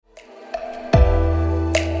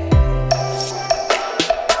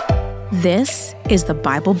This is the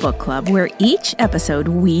Bible Book Club, where each episode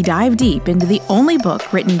we dive deep into the only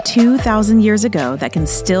book written 2,000 years ago that can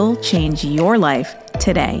still change your life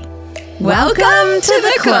today. Welcome to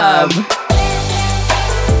the club!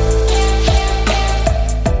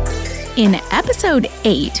 In episode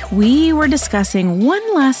 8, we were discussing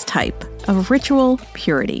one last type of ritual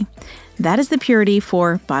purity. That is the purity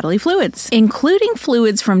for bodily fluids, including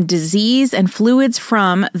fluids from disease and fluids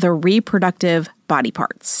from the reproductive body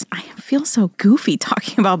parts. I feel so goofy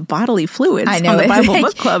talking about bodily fluids on the Bible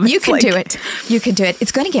Book Club. You can do it. You can do it.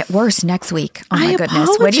 It's going to get worse next week. Oh my goodness.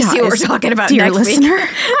 Apologize, what do you see what we're talking about dear next listener. week?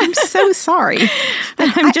 I'm so sorry.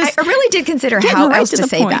 I really did consider how right else to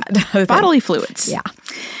say point. that. Bodily fluids. Yeah.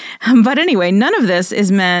 But anyway, none of this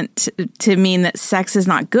is meant to mean that sex is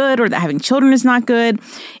not good or that having children is not good.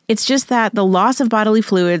 It's just that the loss of bodily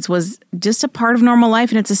fluids was just a part of normal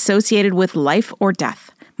life, and it's associated with life or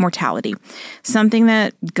death, mortality, something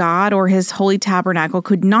that God or his holy tabernacle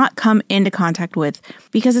could not come into contact with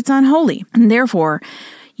because it's unholy. And therefore,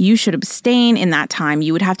 you should abstain in that time.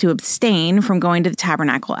 You would have to abstain from going to the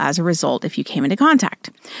tabernacle as a result if you came into contact.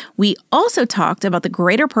 We also talked about the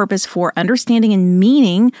greater purpose for understanding and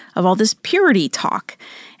meaning of all this purity talk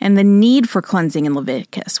and the need for cleansing in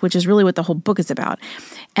Leviticus, which is really what the whole book is about.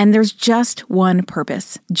 And there's just one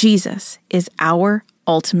purpose. Jesus is our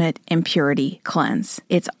ultimate impurity cleanse.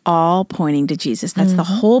 It's all pointing to Jesus. That's the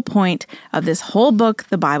whole point of this whole book,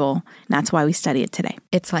 the Bible. And that's why we study it today.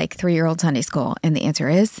 It's like 3-year-old Sunday school, and the answer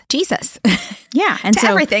is Jesus. Yeah. And to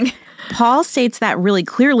everything. Paul states that really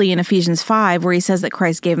clearly in Ephesians 5, where he says that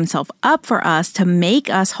Christ gave himself up for us to make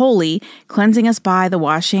us holy, cleansing us by the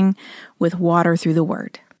washing with water through the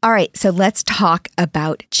word. All right, so let's talk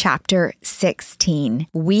about chapter 16.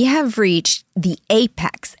 We have reached the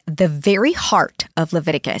apex, the very heart of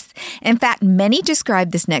Leviticus. In fact, many describe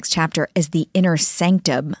this next chapter as the inner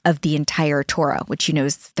sanctum of the entire Torah, which you know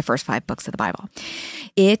is the first 5 books of the Bible.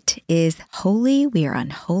 It is holy. We are on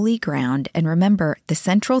holy ground. And remember, the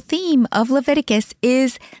central theme of Leviticus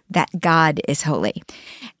is that God is holy,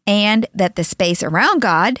 and that the space around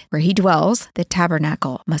God, where he dwells, the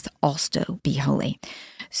tabernacle, must also be holy.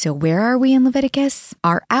 So where are we in Leviticus?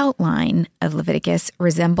 Our outline of Leviticus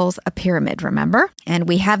resembles a pyramid, remember? And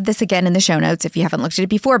we have this again in the show notes if you haven't looked at it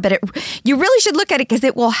before, but you really should look at it because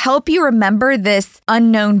it will help you remember this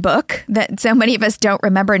unknown book that so many of us don't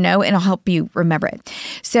remember and know, and it'll help you remember it.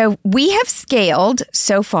 So we have scaled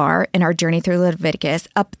so far in our journey through Leviticus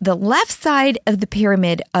up the left side of the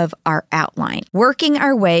pyramid of our outline, working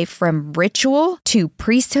our way from ritual to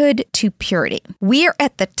priesthood to purity. We are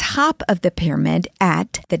at the top of the pyramid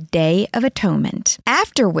at the Day of Atonement,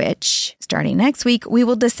 after which, starting next week, we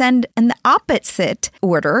will descend in the opposite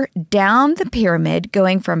order down the pyramid,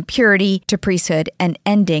 going from purity to priesthood and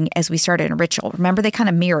ending as we started in ritual. Remember, they kind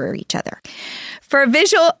of mirror each other. For a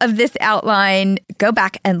visual of this outline, go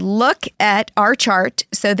back and look at our chart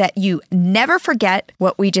so that you never forget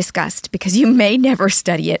what we discussed, because you may never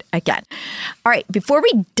study it again. All right, before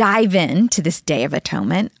we dive into this Day of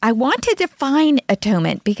Atonement, I want to define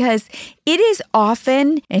atonement because it is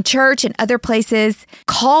often in church and other places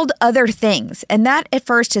called other things. And that at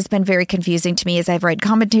first has been very confusing to me as I've read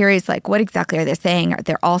commentaries like, what exactly are they saying?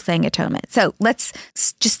 They're all saying atonement. So let's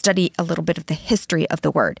just study a little bit of the history of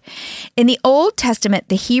the word. In the Old Testament,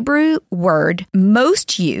 the Hebrew word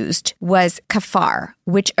most used was kafar,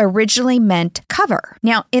 which originally meant cover.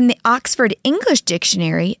 Now, in the Oxford English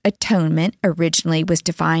Dictionary, atonement originally was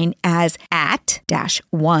defined as at-one-meant.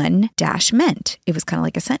 It was kind of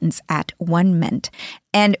like a sentence, at one meant,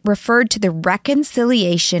 and referred to the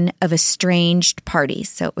reconciliation of estranged parties.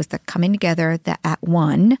 So it was the coming together, the at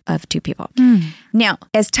one of two people. Now,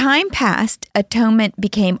 as time passed, atonement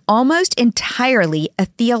became almost entirely a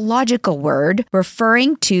theological word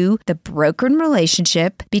referring to the broken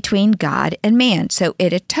relationship between God and man. So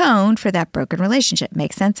it atoned for that broken relationship.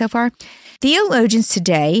 Makes sense so far? Theologians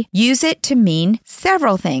today use it to mean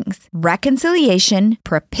several things: reconciliation,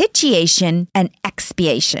 propitiation, and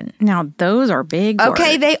expiation. Now, those are big words.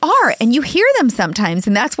 Okay, they are. And you hear them sometimes,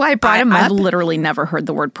 and that's why I brought them up. I've literally never heard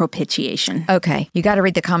the word propitiation. Okay, you got to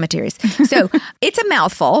read the commentaries. So it's a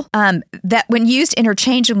mouthful that when used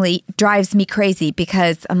interchangeably drives me crazy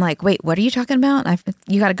because I'm like, wait, what are you talking about?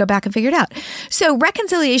 You got to go back and figure it out. So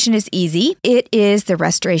reconciliation is easy. It is is the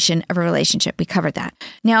restoration of a relationship. We covered that.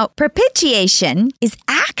 Now, propitiation is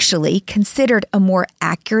actually considered a more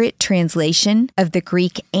accurate translation of the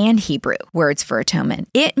Greek and Hebrew words for atonement.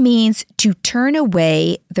 It means to turn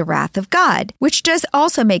away the wrath of God, which does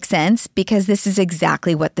also make sense because this is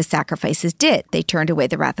exactly what the sacrifices did. They turned away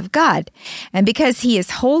the wrath of God. And because he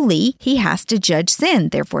is holy, he has to judge sin.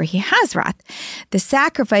 Therefore, he has wrath. The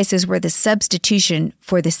sacrifices were the substitution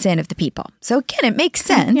for the sin of the people. So again, it makes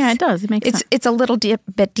sense. Yeah, it does. It makes sense. It's a little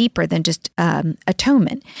bit deeper than just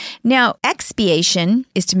atonement. Now, expiation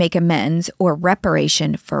is to make amends or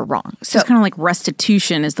reparation for wrong. So it's kind of like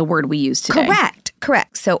restitution is the word we use today.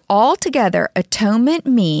 Correct. So altogether, atonement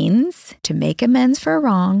means to make amends for a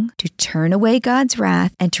wrong, to turn away God's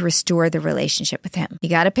wrath, and to restore the relationship with him. You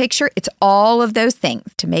got a picture? It's all of those things.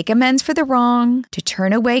 To make amends for the wrong, to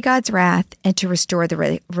turn away God's wrath, and to restore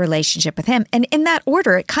the relationship with him. And in that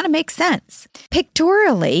order, it kind of makes sense.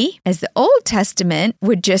 Pictorially, as the Old Testament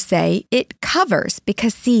would just say, it covers,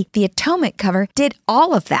 because see, the atonement cover did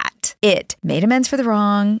all of that. It made amends for the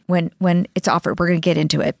wrong when it's offered. We're going to get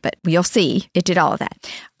into it, but you'll see it did all of that.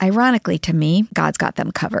 Ironically, to me, God's got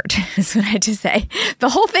them covered. That's what I had to say. The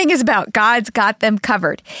whole thing is about God's got them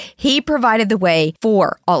covered. He provided the way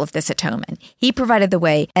for all of this atonement. He provided the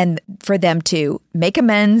way and for them to make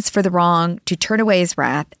amends for the wrong, to turn away his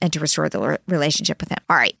wrath, and to restore the relationship with him.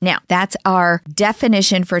 All right. Now, that's our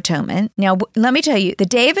definition for atonement. Now, let me tell you, the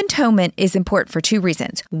Day of Atonement is important for two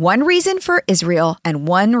reasons. One reason for Israel and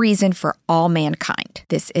one reason for all mankind.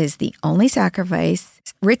 This is the only sacrifice,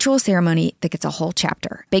 ritual ceremony that gets a whole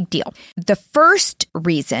chapter. Big deal. The first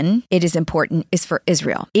reason it is important is for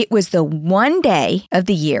Israel. It was the one day of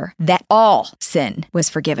the year that all sin was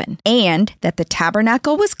forgiven and that the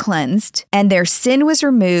tabernacle was cleansed and their sin was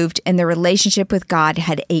removed and their relationship with God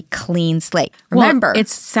had a clean slate. Remember, it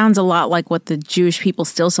sounds a lot like what the Jewish people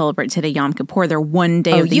still celebrate today, Yom Kippur. Their one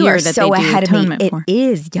day of the year that so they do atonement for. It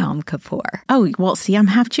is Yom Kippur. Oh, well, see, I'm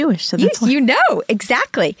half Jewish, so that's why. You know,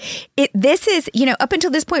 exactly. This is, up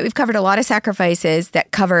until this point, we've covered a lot of sacrifices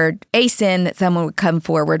that covered a sin that someone would come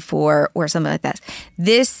forward for or something like that.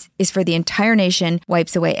 This is for the entire nation,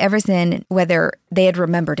 wipes away every sin, whether they had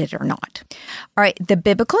remembered it or not. All right, the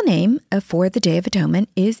biblical name for the Day of Atonement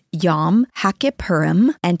is Yom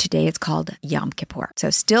HaKippurim, and today it's called Yom Kippur. So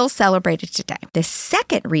still celebrated today. The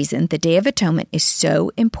second reason the Day of Atonement is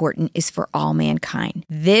so important is for all mankind.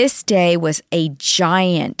 This day was a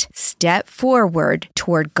giant step forward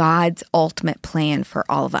toward God's ultimate plan for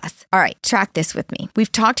all of us. All right, track this with me.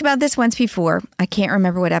 We've talked about this once before. I can't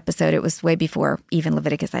remember what episode. It was way before even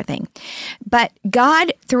Leviticus, I think. But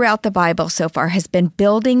God, throughout the Bible so far, has been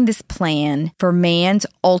building this plan for man's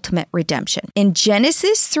ultimate redemption. In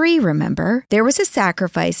Genesis 3, remember, there was a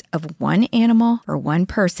sacrifice of one animal for one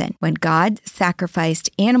person when God sacrificed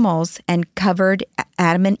animals and covered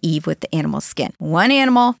Adam and Eve with the animal skin. One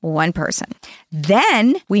animal, one person.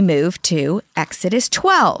 Then we moved to Exodus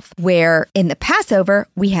 12, where in the Passover,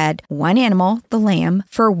 we had one animal, the lamb,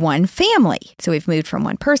 for one family. So we've moved from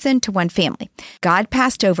one person to one family. God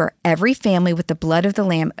passed over every family with the blood of the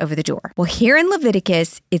lamb over the door. Well, here in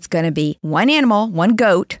Leviticus, it's going to be one animal, one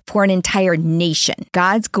goat for an entire nation.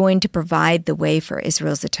 God's going to provide the way for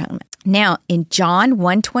Israel's atonement. Now, in John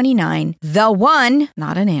 1:29, the one,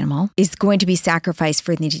 not an animal, is going to be sacrificed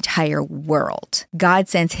for the entire world. God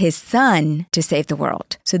sends his son to save the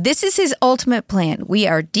world. So this is his ultimate plan. We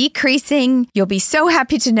are decreasing, you'll be so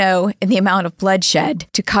happy to know, in the amount of bloodshed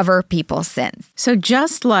to cover people's sins. So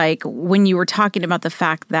just like when you were talking about the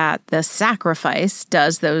fact that the sacrifice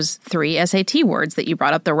does those three SAT words that you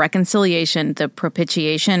brought up, the reconciliation, the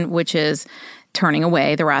propitiation, which is turning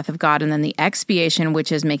away the wrath of God, and then the expiation, which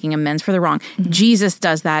is making amends for the wrong. Mm-hmm. Jesus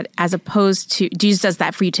does that Jesus does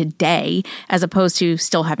that for you today, as opposed to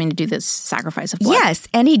still having to do this sacrifice of blood. Yes,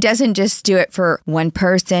 and he doesn't just do it for one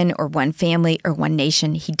person or one family or one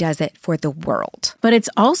nation. He does it for the world. But it's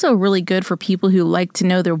also really good for people who like to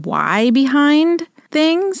know the why behind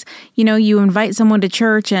things. You invite someone to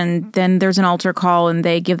church and then there's an altar call and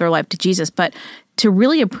they give their life to Jesus. But to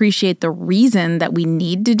really appreciate the reason that we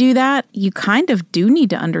need to do that, you kind of do need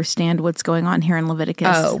to understand what's going on here in Leviticus.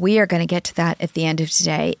 Oh, we are going to get to that at the end of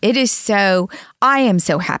today. I am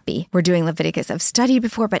so happy we're doing Leviticus. I've studied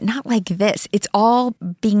before, but not like this. It's all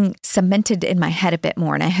being cemented in my head a bit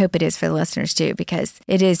more, and I hope it is for the listeners too, because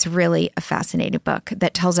it is really a fascinating book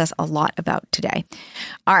that tells us a lot about today.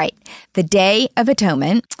 All right, the Day of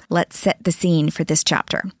Atonement. Let's set the scene for this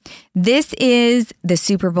chapter. This is the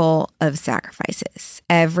Super Bowl of sacrifices.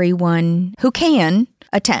 Everyone who can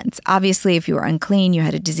attends. Obviously, if you were unclean, you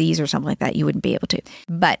had a disease or something like that, you wouldn't be able to.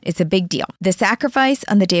 But it's a big deal. The sacrifice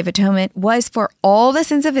on the Day of Atonement was for all the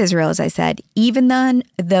sins of Israel, as I said, even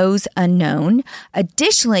those unknown.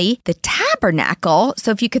 Additionally, the tabernacle,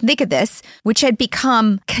 so if you can think of this, which had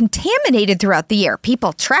become contaminated throughout the year,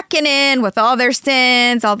 people trekking in with all their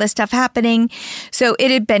sins, all this stuff happening. So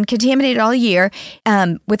it had been contaminated all year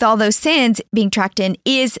with all those sins being tracked in,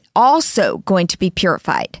 is also going to be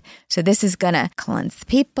purified. So this is going to cleanse the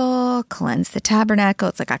people, cleanse the tabernacle.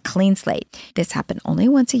 It's like a clean slate. This happened only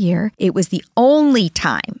once a year. It was the only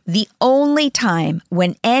time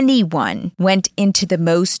when anyone went into the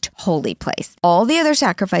most holy place. All the other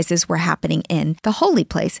sacrifices were happening in the holy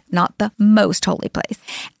place, not the most holy place.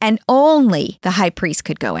 And only the high priest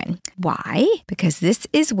could go in. Why? Because this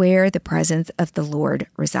is where the presence of the Lord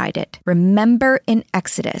resided. Remember in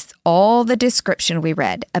Exodus, all the description we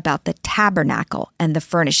read about the tabernacle and the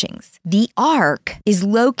furnishings. The ark is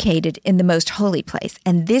located in the most holy place,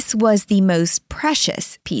 and this was the most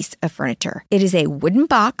precious piece of furniture. It is a wooden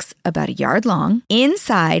box about a yard long.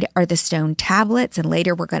 Inside are the stone tablets, and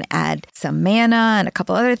later we're going to add some manna and a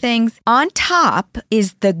couple other things. On top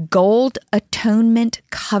is the gold atonement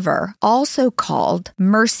cover, also called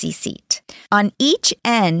mercy seat. On each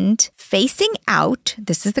end, facing out,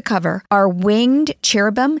 this is the cover, are winged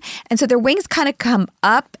cherubim. And so their wings kind of come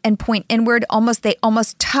up and point inward. They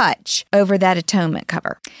almost touch over that atonement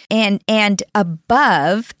cover. And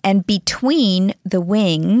above and between the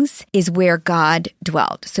wings is where God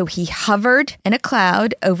dwelled. So he hovered in a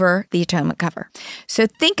cloud over the atonement cover. So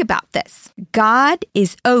think about this. God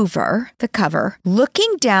is over the cover,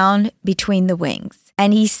 looking down between the wings.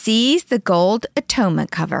 And he sees the gold atonement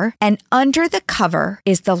cover, and under the cover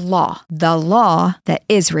is the law that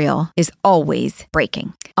Israel is always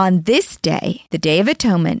breaking. On this day, the Day of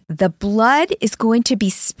Atonement, the blood is going to be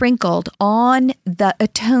sprinkled on the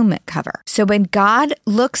atonement cover. So when God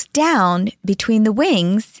looks down between the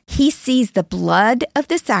wings, he sees the blood of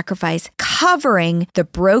the sacrifice covering the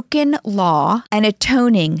broken law and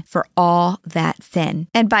atoning for all that sin.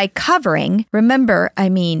 And by covering, remember, I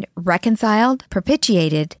mean reconciled,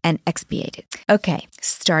 propitiated, and expiated. Okay,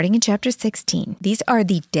 starting in chapter 16, these are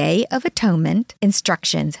the Day of Atonement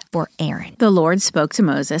instructions for Aaron. The Lord spoke to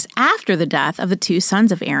Moses after the death of the two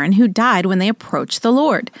sons of Aaron who died when they approached the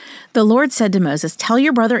Lord. The Lord said to Moses, "Tell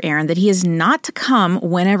your brother Aaron that he is not to come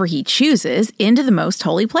whenever he chooses into the most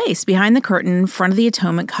holy place behind the curtain in front of the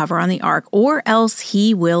atonement cover on the ark, or else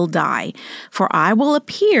he will die. For I will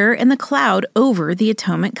appear in the cloud over the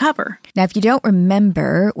atonement cover." Now, if you don't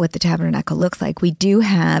remember what the tabernacle looks like, we do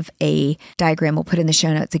have a diagram we'll put in the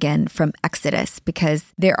show notes again from Exodus, because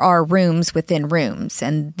there are rooms within rooms,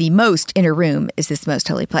 and the most inner room is this most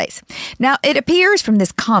holy place. Now, it appears from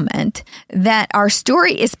this comment that our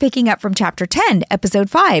story is picking up from chapter 10, episode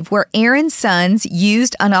 5, where Aaron's sons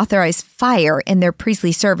used unauthorized fire in their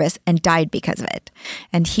priestly service and died because of it.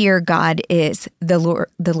 And here the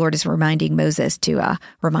Lord is reminding Moses to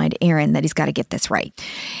remind Aaron that he's got to get this right.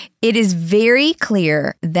 It is very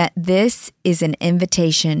clear that this is an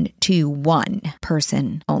invitation to one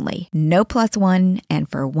person only, no plus one, and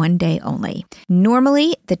for one day only.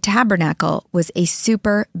 Normally, the tabernacle was a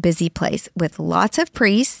super busy place with lots of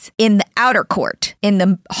priests in the outer court, in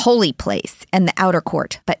the holy place and the outer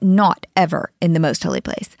court, but not ever in the most holy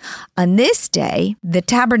place. On this day, the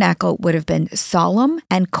tabernacle would have been solemn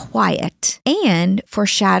and quiet and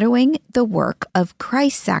foreshadowing the work of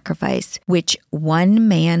Christ's sacrifice, which one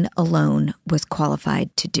man alone was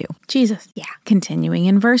qualified to do. Jesus. Yeah. Continuing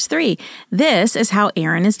in verse 3, this is how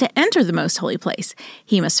Aaron is to enter the most holy place.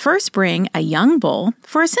 He must first bring a young bull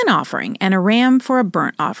for a sin offering and a ram for a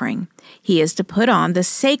burnt offering. He is to put on the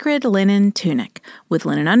sacred linen tunic with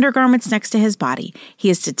linen undergarments next to his body. He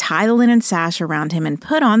is to tie the linen sash around him and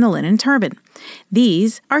put on the linen turban.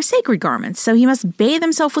 These are sacred garments, so he must bathe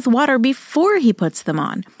himself with water before he puts them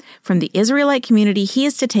on. From the Israelite community, he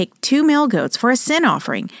is to take 2 male goats for a sin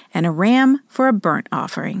offering and a ram for a burnt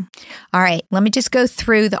offering. All right, let me just go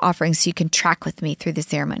through the offerings so you can track with me through the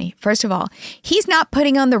ceremony. First of all, he's not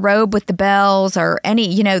putting on the robe with the bells or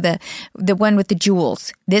any, the one with the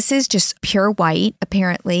jewels. This is just pure white,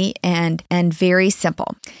 apparently, and very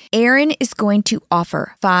simple. Aaron is going to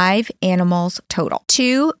offer 5 animals total,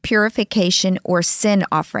 2 purification or sin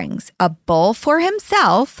offerings, a bull for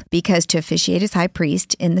himself, because to officiate as high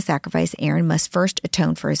priest in the sacrifice, Aaron must first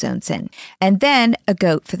atone for his own sin, and then a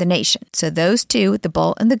goat for the nation. So those 2, the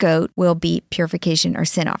bull and the goat, will be purification or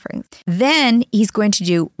sin offerings. Then he's going to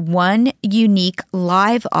do 1 unique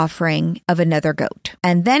live offering of another goat. Lord.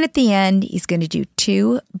 And then at the end, he's going to do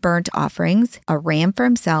 2 burnt offerings, a ram for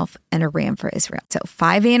himself and a ram for Israel. So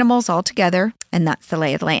 5 animals altogether, and that's the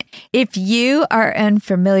lay of the land. If you are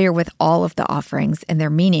unfamiliar with all of the offerings and their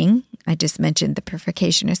meaning, I just mentioned the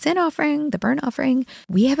purification of sin offering, the burnt offering.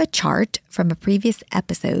 We have a chart from a previous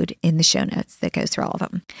episode in the show notes that goes through all of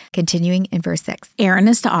them. Continuing in verse 6. Aaron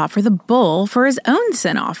is to offer the bull for his own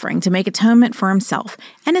sin offering to make atonement for himself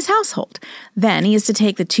and his household. Then he is to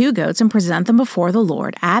take the 2 goats and present them before the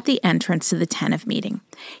Lord at the entrance to the tent of meeting.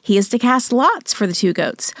 He is to cast lots for the 2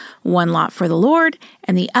 goats, 1 lot for the Lord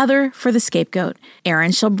and the other for the scapegoat.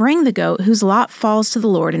 Aaron shall bring the goat whose lot falls to the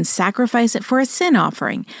Lord and sacrifice it for a sin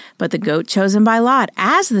offering. But the goat chosen by lot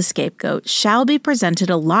as the scapegoat shall be presented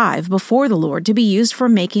alive before the Lord to be used for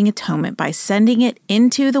making atonement by sending it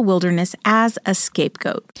into the wilderness as a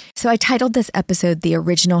scapegoat. So I titled this episode The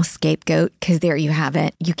Original Scapegoat because there you have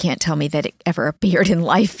it. You can't tell me that it ever appeared in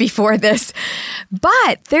life before this.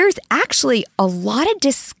 But there's actually a lot of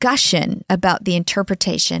discussion about the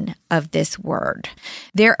interpretation of this word.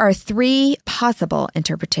 There are 3 possible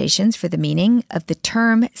interpretations for the meaning of the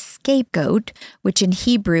term scapegoat, which in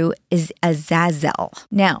Hebrew is Azazel.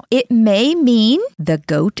 Now, it may mean the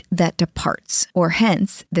goat that departs, or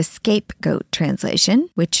hence the scapegoat translation,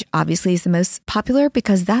 which obviously is the most popular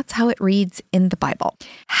because that's how it reads in the Bible.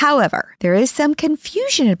 However, there is some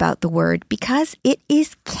confusion about the word because it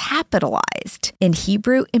is capitalized in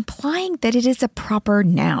Hebrew, implying that it is a proper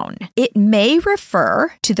noun. It may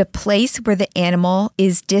refer to the place where the animal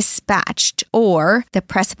is dispatched or the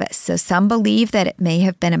precipice. So some believe that it may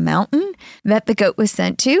have been a mountain that the goat was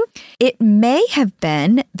sent to. It may have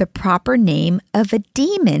been the proper name of a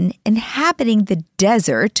demon inhabiting the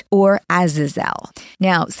desert, or Azazel.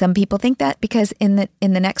 Now, some people think that because in the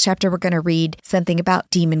next chapter, we're going to read something about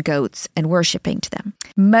demon goats and worshiping to them.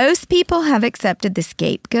 Most people have accepted the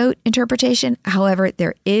scapegoat interpretation. However,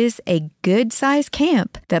 there is a good-sized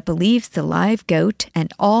camp that believes the live goat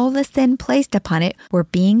and all the sin placed upon it were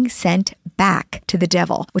being sent back to the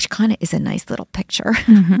devil, which kind of is a nice little picture.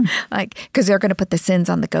 Mm-hmm. Because they're going to put the sins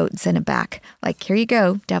on the goat and send it back. Like, here you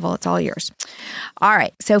go, devil, it's all yours. All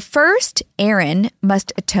right. So first, Aaron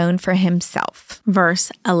must atone for himself.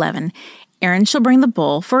 Verse 11. Aaron shall bring the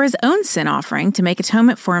bull for his own sin offering to make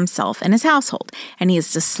atonement for himself and his household, and he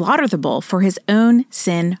is to slaughter the bull for his own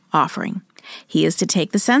sin offering. He is to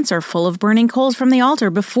take the censer full of burning coals from the altar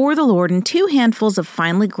before the Lord and 2 handfuls of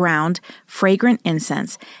finely ground, fragrant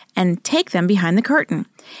incense, and take them behind the curtain.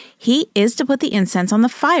 He is to put the incense on the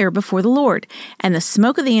fire before the Lord, and the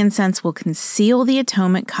smoke of the incense will conceal the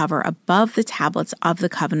atonement cover above the tablets of the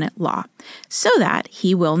covenant law, so that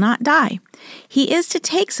he will not die. He is to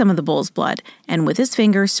take some of the bull's blood, and with his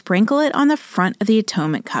finger sprinkle it on the front of the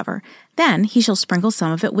atonement cover. Then he shall sprinkle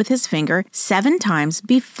some of it with his finger 7 times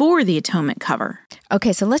before the atonement cover.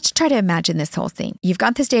 Okay, so let's try to imagine this whole thing. You've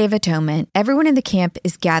got this Day of Atonement. Everyone in the camp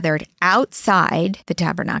is gathered outside the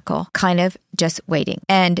tabernacle, kind of just waiting.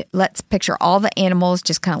 And let's picture all the animals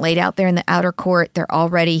just kind of laid out there in the outer court. They're all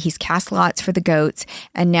ready. He's cast lots for the goats,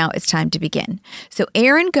 and now it's time to begin. So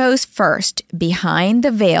Aaron goes first behind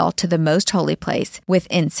the veil to the most holy place with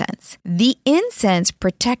incense. The incense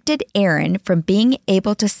protected Aaron from being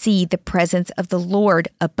able to see the presence of the Lord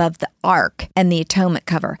above the ark and the atonement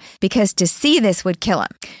cover, because to see this would kill him.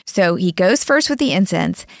 So he goes first with the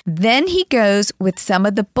incense, then he goes with some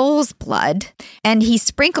of the bull's blood, and he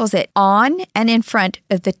sprinkles it on and in front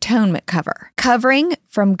of the atonement cover, covering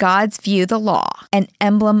from God's view the law, an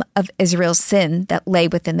emblem of Israel's sin that lay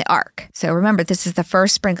within the ark. So remember, this is the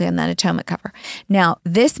first sprinkling on that atonement cover. Now,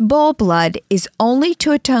 this bull blood is only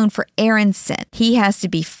to atone for Aaron's sin. He has to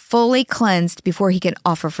be fully cleansed before he can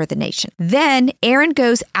offer for the nation. Then Aaron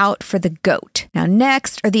goes out for the goat. Now,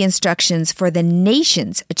 next are the instructions for the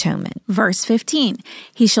nation's atonement. Verse 15,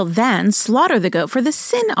 he shall then slaughter the goat for the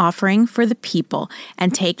sin offering for the people,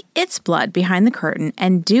 and take its blood behind the curtain,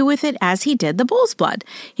 and do with it as he did the bull's blood.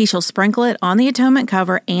 He shall sprinkle it on the atonement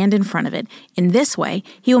cover and in front of it. In this way,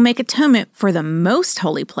 he will make atonement for the most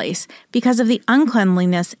holy place because of the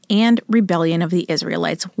uncleanliness and rebellion of the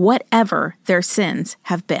Israelites, whatever their sins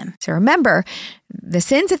have been. So remember, the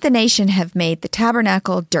sins of the nation have made the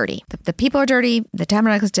tabernacle dirty. The people are dirty. The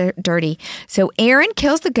tabernacle is dirty. So Aaron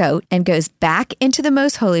kills the goat and goes back into the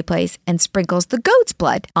most holy place and sprinkles the goat's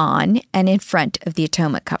blood on and in front of the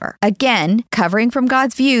atonement cover. Again, covering from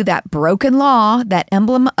God's view that broken law, that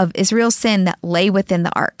emblem of Israel's sin that lay within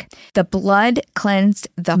the ark. The blood cleansed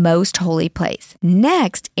the most holy place.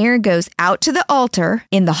 Next, Aaron goes out to the altar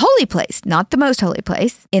in the holy place, not the most holy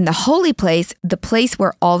place. In the holy place, the place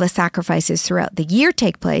where all the sacrifices throughout the year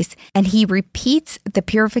take place, and he repeats the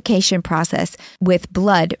purification process with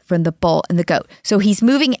blood from the bull and the goat. So he's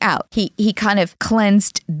moving out. He kind of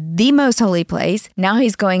cleansed the most holy place. Now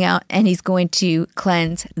he's going out and he's going to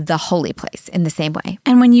cleanse the holy place in the same way.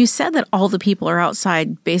 And when you said that all the people are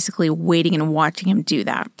outside basically waiting and watching him do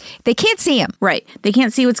that. They can't see him. Right. They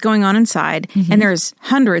can't see what's going on inside. Mm-hmm. And there's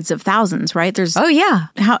hundreds of thousands, right? There's 2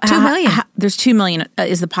 million. There's 2 million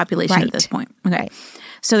is the population at this point. Okay. Right.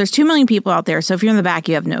 So there's 2 million people out there. So if you're in the back,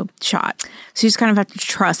 you have no shot. So you just kind of have to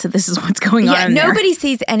trust that this is what's going on in there. Nobody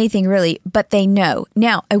sees anything really, but they know.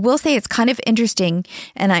 Now, I will say it's kind of interesting,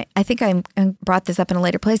 and I think I brought this up in a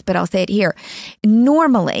later place, but I'll say it here.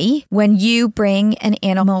 Normally, when you bring an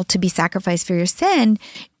animal to be sacrificed for your sin,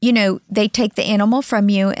 they take the animal from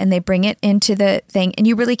you and they bring it into the thing, and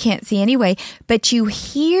you really can't see anyway. But you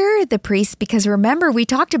hear the priest, because remember, we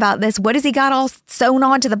talked about this. What has he got all sewn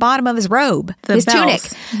onto the bottom of his robe? His tunic.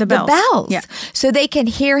 The bells. Yeah. So they can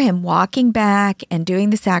hear him walking back and doing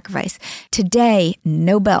the sacrifice. Today,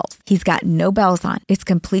 no bells. He's got no bells on. It's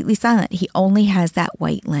completely silent. He only has that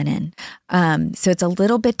white linen. So it's a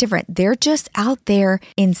little bit different. They're just out there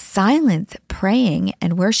in silence, praying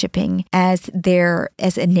and worshiping as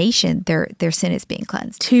a nation, their sin is being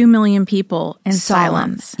cleansed. 2 million people in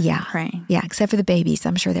silence. Yeah. Praying. Yeah. Except for the babies.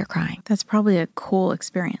 I'm sure they're crying. That's probably a cool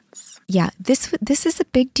experience. Yeah. This is a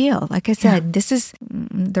big deal. Like I said, This is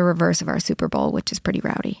the reverse of our Super Bowl, which is pretty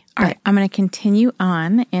rowdy. All right. I'm going to continue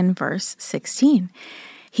on in verse 16.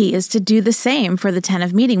 He is to do the same for the tent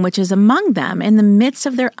of meeting, which is among them in the midst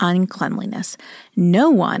of their uncleanliness. No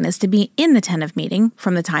one is to be in the tent of meeting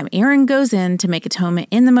from the time Aaron goes in to make atonement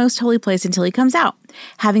in the most holy place until he comes out,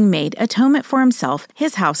 having made atonement for himself,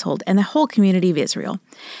 his household, and the whole community of Israel.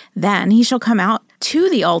 Then he shall come out to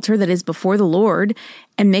the altar that is before the Lord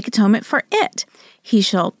and make atonement for it. He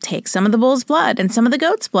shall take some of the bull's blood and some of the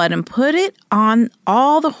goat's blood and put it on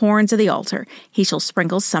all the horns of the altar. He shall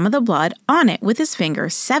sprinkle some of the blood on it with his finger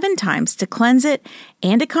 7 times to cleanse it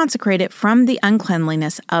and to consecrate it from the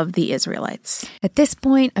uncleanliness of the Israelites. At this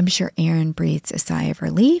point, I'm sure Aaron breathes a sigh of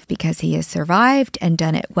relief because he has survived and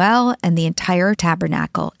done it well, and the entire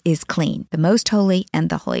tabernacle is clean, the most holy and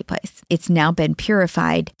the holy place. It's now been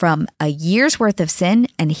purified from a year's worth of sin,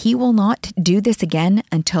 and he will not do this again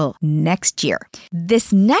until next year.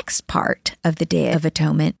 This next part of the Day of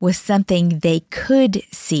Atonement was something they could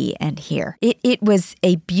see and hear. It was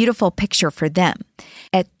a beautiful picture for them.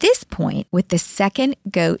 At this point, with the second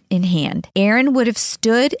goat in hand, Aaron would have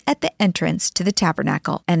stood at the entrance to the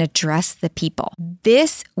tabernacle and addressed the people.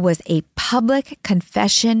 This was a public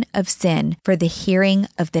confession of sin for the hearing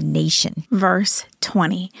of the nation. Verse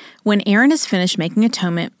 20. When Aaron has finished making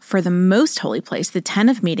atonement for the most holy place, the tent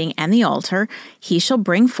of meeting and the altar, he shall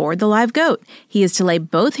bring forward the live goat. He is to lay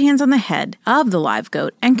both hands on the head of the live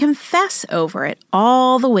goat and confess over it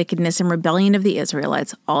all the wickedness and rebellion of the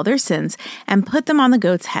Israelites, all their sins, and put them on the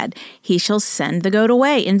goat's head. He shall send the goat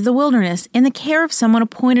away into the wilderness in the care of someone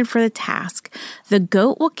appointed for the task. The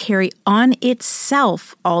goat will carry on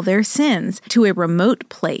itself all their sins to a remote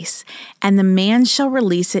place, and the man shall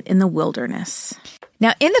release it in the wilderness.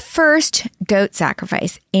 Now, in the first goat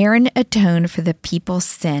sacrifice, Aaron atoned for the people's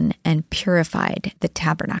sin and purified the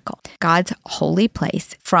tabernacle, God's holy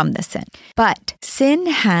place, from the sin. But sin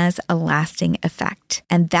has a lasting effect,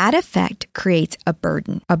 and that effect creates a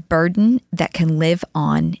burden that can live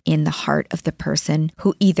on in the heart of the person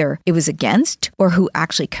who either it was against or who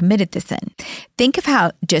actually committed the sin. Think of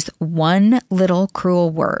how just one little cruel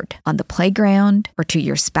word on the playground or to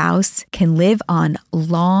your spouse can live on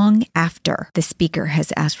long after the speaker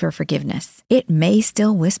has asked for forgiveness. It may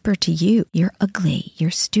still whisper to you, you're ugly, you're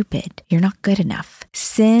stupid, you're not good enough.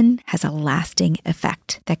 Sin has a lasting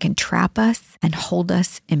effect that can trap us and hold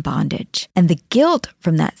us in bondage. And the guilt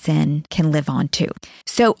from that sin can live on too.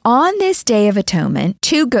 So on this Day of Atonement,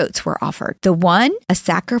 2 goats were offered. The one, a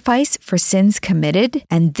sacrifice for sins committed,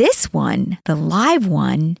 and this one, the live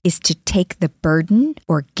one, is to take the burden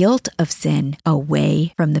or guilt of sin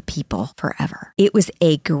away from the people forever. It was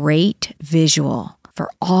a great visual for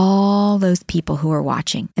all those people who are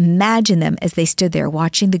watching. Imagine them as they stood there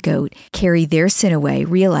watching the goat carry their sin away,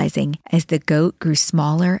 realizing as the goat grew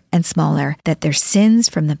smaller and smaller that their sins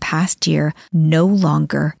from the past year no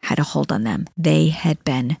longer had a hold on them. They had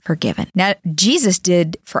been forgiven. Now, Jesus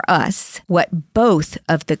did for us what both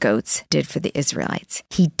of the goats did for the Israelites.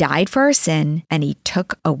 He died for our sin and he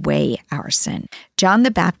took away our sin. John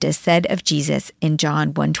the Baptist said of Jesus in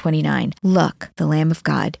John 1:29, "Look, the Lamb of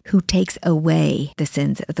God who takes away the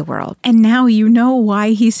sins of the world." And now you know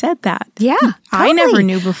why he said that. Yeah, I totally. never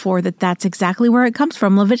knew before that that's exactly where it comes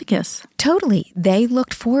from, Leviticus. Totally. They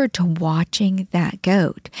looked forward to watching that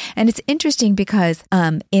goat. And it's interesting because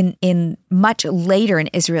in much later in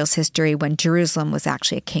Israel's history, when Jerusalem was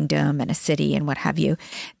actually a kingdom and a city and what have you,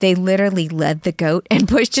 they literally led the goat and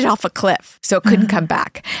pushed it off a cliff so it couldn't come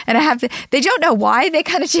back. And they don't know why they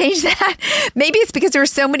kind of changed that. Maybe it's because there were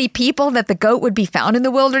so many people that the goat would be found in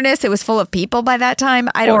the wilderness. It was full of people by that time.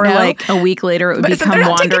 I don't know. Or like a week later, it would become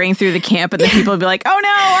wandering through the camp and the people would be like, oh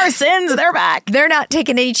no, our sins, they're back. They're not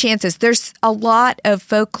taking any chances. There's a lot of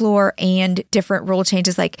folklore and different rule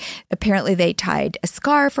changes. Like apparently they tied a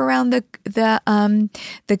scarf around the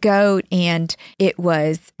goat and it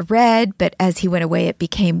was red, but as he went away, it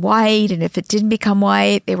became white. And if it didn't become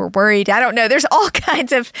white, they were worried. I don't know. There's all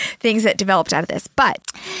kinds of things that developed out of this. But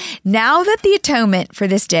now that the atonement for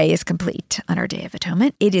this day is complete, on our Day of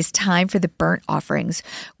Atonement, it is time for the burnt offerings,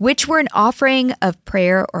 which were an offering of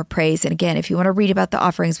prayer or praise. And again, if you want to read about the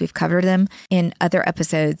offerings, we've covered them in other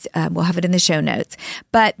episodes. We'll have it in the show notes.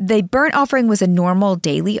 But the burnt offering was a normal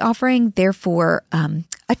daily offering. Therefore,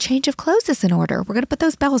 a change of clothes is in order. We're going to put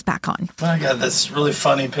those bells back on. I got this really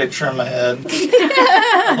funny picture in my head.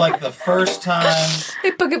 Like the first time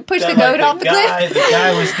They pushed the goat off the cliff. The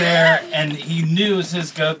guy was there and he knew it was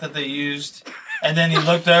his goat that they used. And then he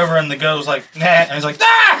looked over and the goat was like, nah. And he's like,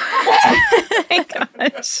 ah! Oh my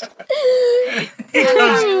gosh.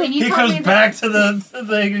 He comes back to the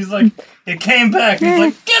thing. He's like, it came back. He's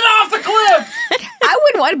like, get off the cliff! I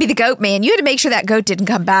wouldn't want to be the goat man. You had to make sure that goat didn't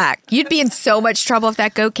come back. You'd be in so much trouble if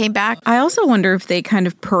that goat came back. I also wonder if they kind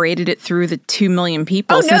of paraded it through the 2 million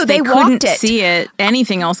people. Oh, no, since they couldn't walked it. see it,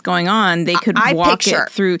 anything else going on. They could walk it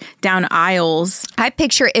through down aisles. I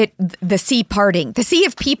picture it, the sea parting, the sea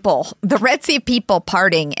of people, the Red Sea of people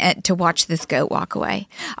parting to watch this goat walk away.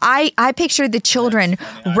 I picture the children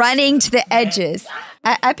running to the edges.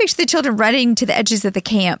 I picture the children running to the edges of the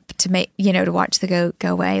camp to watch the goat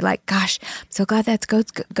go away. Like, gosh, I'm so glad that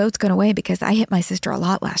goat's gone away because I hit my sister a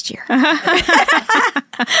lot last year. I'm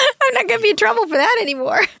not going to be in trouble for that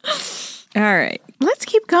anymore. All right, let's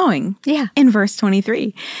keep going. Yeah. In verse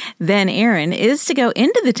 23, then Aaron is to go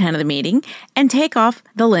into the tent of the meeting and take off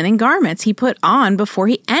the linen garments he put on before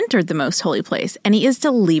he entered the most holy place, and he is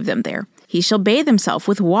to leave them there. He shall bathe himself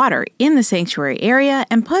with water in the sanctuary area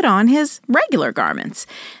and put on his regular garments.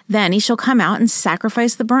 Then he shall come out and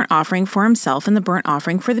sacrifice the burnt offering for himself and the burnt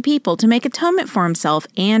offering for the people to make atonement for himself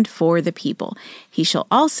and for the people. He shall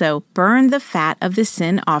also burn the fat of the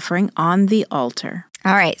sin offering on the altar.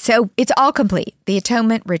 All right, so it's all complete. The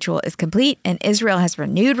atonement ritual is complete, and Israel has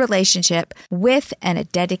renewed relationship with and a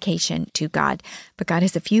dedication to God. But God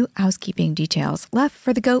has a few housekeeping details left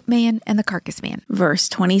for the goat man and the carcass man. Verse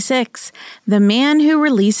 26, the man who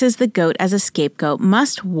releases the goat as a scapegoat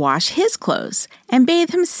must wash his clothes and bathe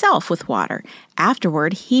himself with water.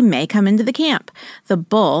 Afterward, he may come into the camp. The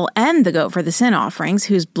bull and the goat for the sin offerings,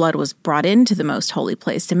 whose blood was brought into the most holy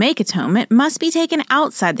place to make atonement, must be taken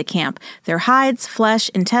outside the camp. Their hides, flesh,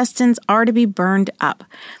 intestines are to be burned up.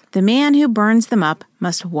 The man who burns them up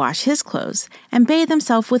must wash his clothes and bathe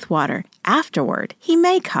himself with water. Afterward, he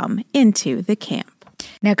may come into the camp.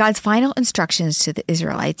 Now, God's final instructions to the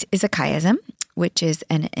Israelites is a chiasm, which is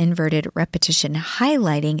an inverted repetition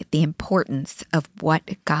highlighting the importance of what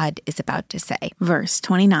God is about to say. Verse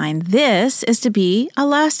 29, this is to be a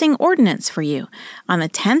lasting ordinance for you. On the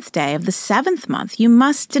 10th day of the 7th month, you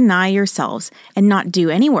must deny yourselves and not do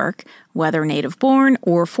any work, whether native born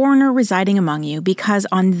or foreigner residing among you, because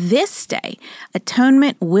on this day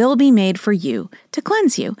atonement will be made for you to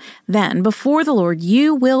cleanse you. Then before the Lord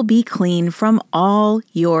you will be clean from all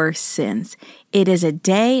your sins. It is a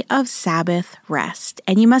day of Sabbath rest,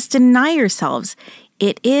 and you must deny yourselves.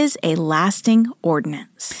 It is a lasting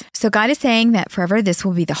ordinance. So God is saying that forever this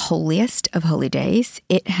will be the holiest of holy days.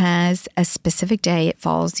 It has a specific day. It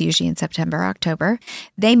falls usually in September, October.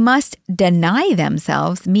 They must deny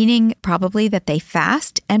themselves, meaning probably that they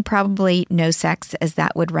fast and probably no sex, as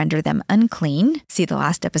that would render them unclean. See the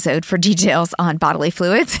last episode for details on bodily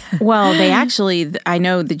fluids. Well, they actually, I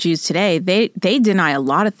know the Jews today, they deny a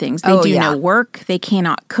lot of things. They do no work. They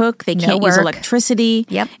cannot cook. They can't use electricity.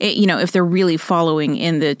 Yep. If they're really following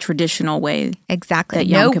in the traditional way exactly that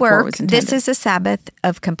Yom No Kippur work. was intended. This is a Sabbath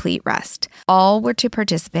of complete rest. All were to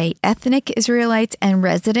participate, ethnic Israelites and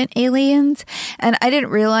resident aliens. And I didn't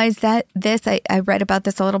realize that I read about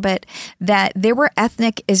this a little bit, that there were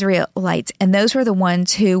ethnic Israelites, and those were the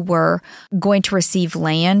ones who were going to receive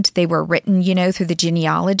land. They were written, through the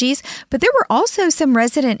genealogies. But there were also some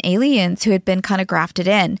resident aliens who had been kind of grafted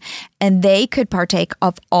in, and they could partake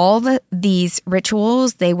of all these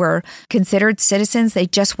rituals. They were considered citizens. They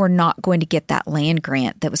just were not going to get that land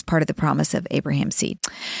grant that was part of the promise of Abraham's seed.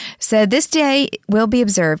 So this day will be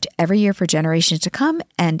observed every year for generations to come,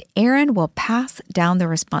 and Aaron will pass down the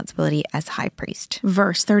responsibility as high priest.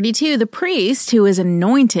 Verse 32, the priest who is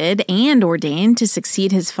anointed and ordained to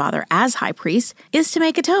succeed his father as high priest is to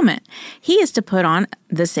make atonement. He is to put on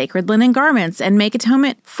the sacred linen garments and make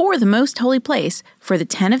atonement for the most holy place, for the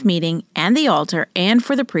tent of meeting and the altar, and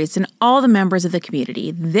for the priests and all the members of the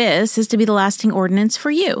community. This is to be the lasting ordinance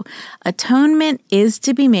for you. Atonement is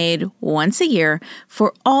to be made once a year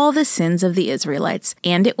for all the sins of the Israelites,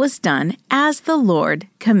 and it was done as the Lord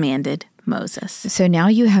commanded Moses. So now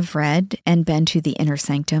you have read and been to the inner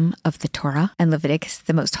sanctum of the Torah and Leviticus,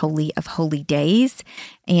 the most holy of holy days.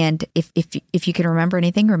 And if you can remember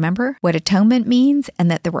anything, remember what atonement means and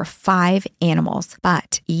that there were 5 animals.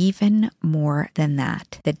 But even more than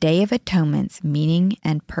that, the Day of Atonement's meaning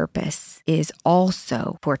and purpose is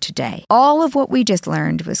also for today. All of what we just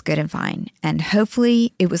learned was good and fine, and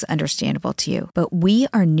hopefully it was understandable to you. But we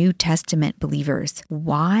are New Testament believers.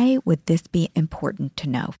 Why would this be important to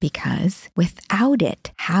know? Because without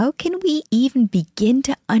it, how can we even begin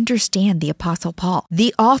to understand the Apostle Paul,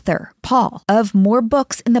 the author, Paul, of more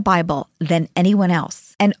books in the Bible than anyone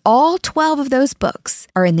else? And all 12 of those books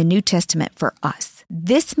are in the New Testament for us.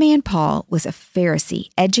 This man, Paul, was a Pharisee,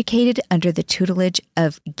 educated under the tutelage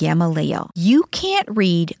of Gamaliel. You can't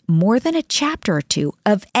read more than a chapter or 2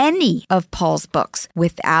 of any of Paul's books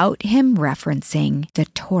without him referencing the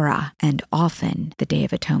Torah and often the Day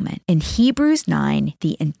of Atonement. In Hebrews 9,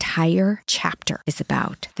 the entire chapter is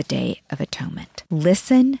about the Day of Atonement.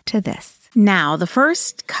 Listen to this. Now, the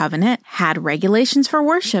first covenant had regulations for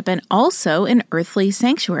worship and also an earthly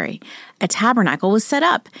sanctuary. A tabernacle was set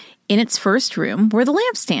up. In its first room were the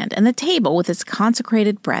lampstand and the table with its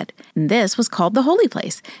consecrated bread. And this was called the holy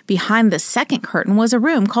place. Behind the second curtain was a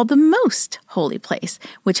room called the most holy place,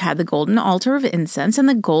 which had the golden altar of incense and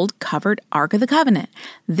the gold-covered Ark of the Covenant.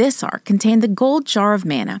 This ark contained the gold jar of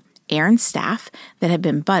manna, Aaron's staff that had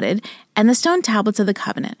been budded, and the stone tablets of the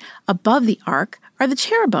covenant. Above the ark are the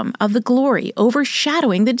cherubim of the glory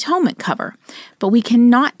overshadowing the atonement cover. But we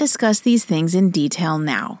cannot discuss these things in detail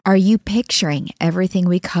now. Are you picturing everything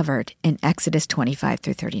we covered in Exodus 25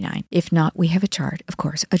 through 39? If not, we have a chart, of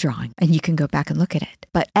course, a drawing, and you can go back and look at it.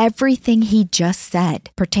 But everything he just said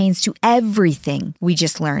pertains to everything we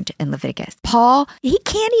just learned in Leviticus. Paul, he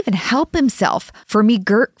can't even help himself from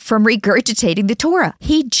regurgitating the Torah.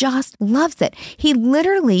 He just loves it. He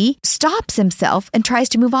literally stops himself and tries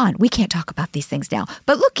to move on. We can't talk about these things now.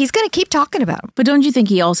 But look, he's going to keep talking about them. But don't you think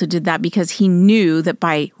he also did that because he knew that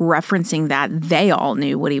by referencing that, they all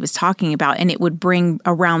knew what he was talking about, and it would bring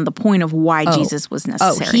around the point of why Jesus was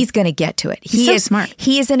necessary? Oh, he's going to get to it. He's so smart.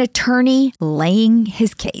 He is an attorney laying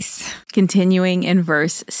his case. Continuing in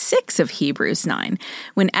verse 6 of Hebrews 9.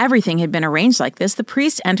 When everything had been arranged like this, the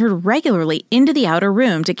priests entered regularly into the outer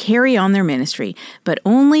room to carry on their ministry, but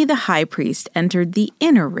only the high priest entered the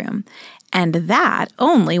inner room. And that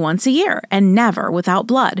only once a year, and never without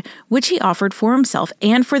blood, which he offered for himself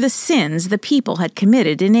and for the sins the people had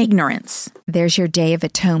committed in ignorance. There's your Day of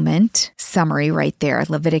Atonement summary right there,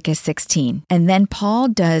 Leviticus 16. And then Paul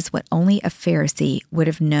does what only a Pharisee would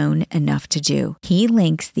have known enough to do. He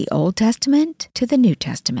links the Old Testament to the New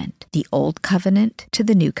Testament, the Old Covenant to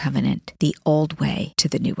the New Covenant, the old way to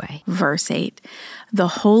the new way. Verse 8. The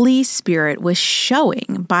Holy Spirit was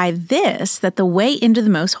showing by this that the way into the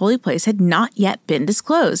most holy place had not yet been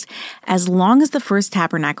disclosed, as long as the first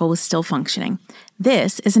tabernacle was still functioning.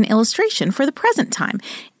 This is an illustration for the present time,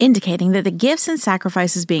 indicating that the gifts and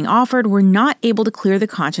sacrifices being offered were not able to clear the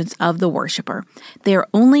conscience of the worshiper. They are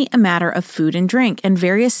only a matter of food and drink and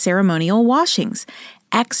various ceremonial washings,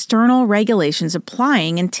 external regulations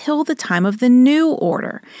applying until the time of the new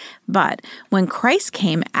order. But when Christ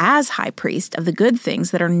came as high priest of the good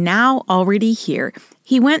things that are now already here,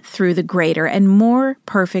 he went through the greater and more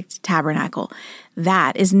perfect tabernacle.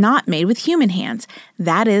 That is not made with human hands.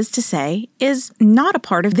 That is to say, is not a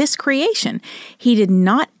part of this creation. He did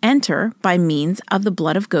not enter by means of the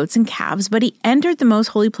blood of goats and calves, but he entered the most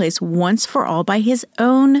holy place once for all by his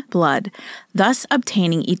own blood, thus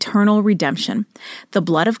obtaining eternal redemption. The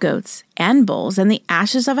blood of goats and bulls and the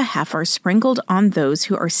ashes of a heifer sprinkled on those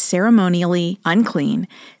who are ceremonially unclean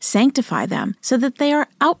sanctify them so that they are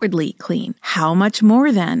outwardly clean. How much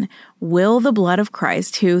more then will the blood of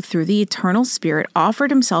Christ, who through the eternal Spirit offered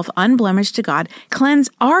himself unblemished to God, cleanse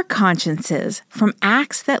our consciences from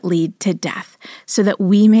acts that lead to death, so that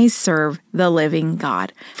we may serve the living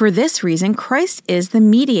God? For this reason, Christ is the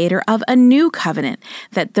mediator of a new covenant,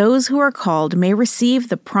 that those who are called may receive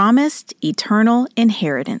the promised eternal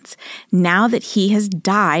inheritance, now that he has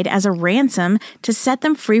died as a ransom to set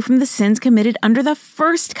them free from the sins committed under the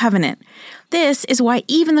first covenant. This is why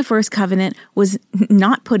even the first covenant was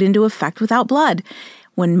not put into effect without blood.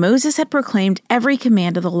 When Moses had proclaimed every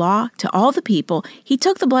command of the law to all the people, he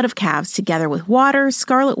took the blood of calves together with water,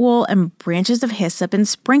 scarlet wool, and branches of hyssop and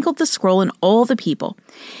sprinkled the scroll on all the people.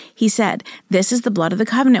 He said, "This is the blood of the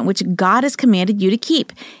covenant which God has commanded you to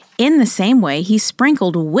keep." In the same way, he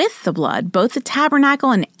sprinkled with the blood both the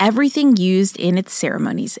tabernacle and everything used in its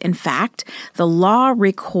ceremonies. In fact, the law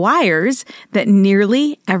requires that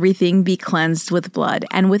nearly everything be cleansed with blood,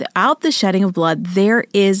 and without the shedding of blood, there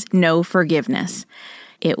is no forgiveness.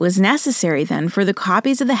 It was necessary, then, for the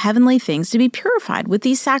copies of the heavenly things to be purified with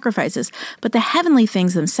these sacrifices, but the heavenly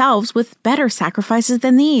things themselves with better sacrifices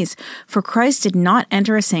than these. For Christ did not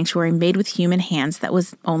enter a sanctuary made with human hands that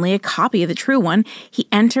was only a copy of the true one. He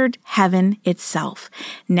entered heaven itself,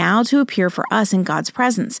 now to appear for us in God's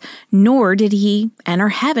presence. Nor did he enter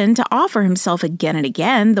heaven to offer himself again and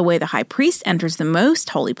again, the way the high priest enters the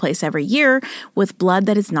most holy place every year with blood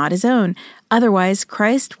that is not his own. Otherwise,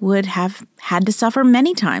 Christ would have had to suffer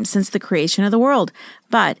many times since the creation of the world.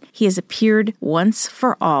 But he has appeared once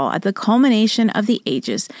for all at the culmination of the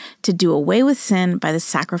ages to do away with sin by the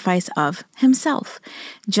sacrifice of himself.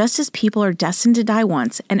 Just as people are destined to die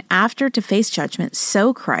once and after to face judgment,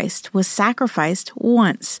 so Christ was sacrificed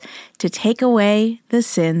once to take away the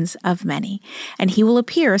sins of many. And he will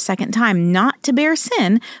appear a second time, not to bear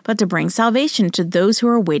sin, but to bring salvation to those who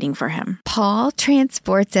are waiting for him. Paul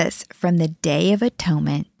transports us from the Day of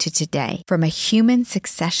Atonement to today, from a human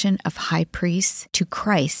succession of high priests to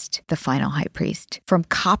Christ, the final high priest, from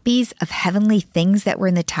copies of heavenly things that were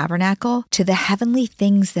in the tabernacle to the heavenly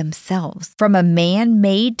things themselves, from a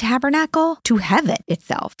man-made tabernacle to heaven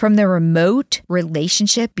itself, from the remote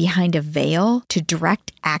relationship behind a veil to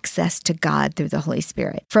direct access to God through the Holy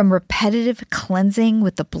Spirit, from repetitive cleansing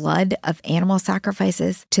with the blood of animal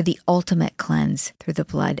sacrifices to the ultimate cleanse through the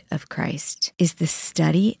blood of Christ. Is the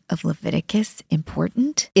study of Leviticus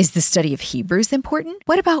important? Is the study of Hebrews important?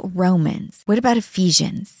 What about Romans? What about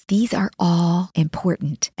Ephesians? These are all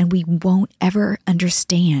important, and we won't ever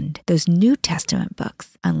understand those New Testament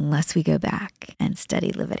books unless we go back and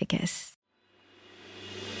study Leviticus.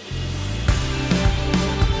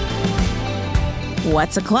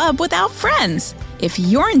 What's a club without friends? If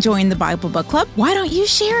you're enjoying the Bible Book Club, why don't you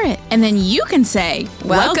share it? And then you can say,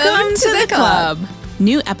 Welcome to the club.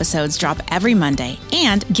 New episodes drop every Monday,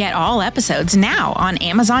 and get all episodes now on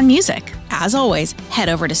Amazon Music. As always, head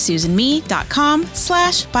over to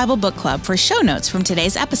susanme.com/Bible Book Club for show notes from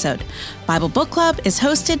today's episode. Bible Book Club is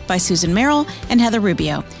hosted by Susan Merrill and Heather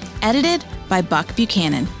Rubio, edited by Buck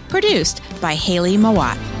Buchanan, produced by Haley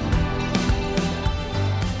Mawat.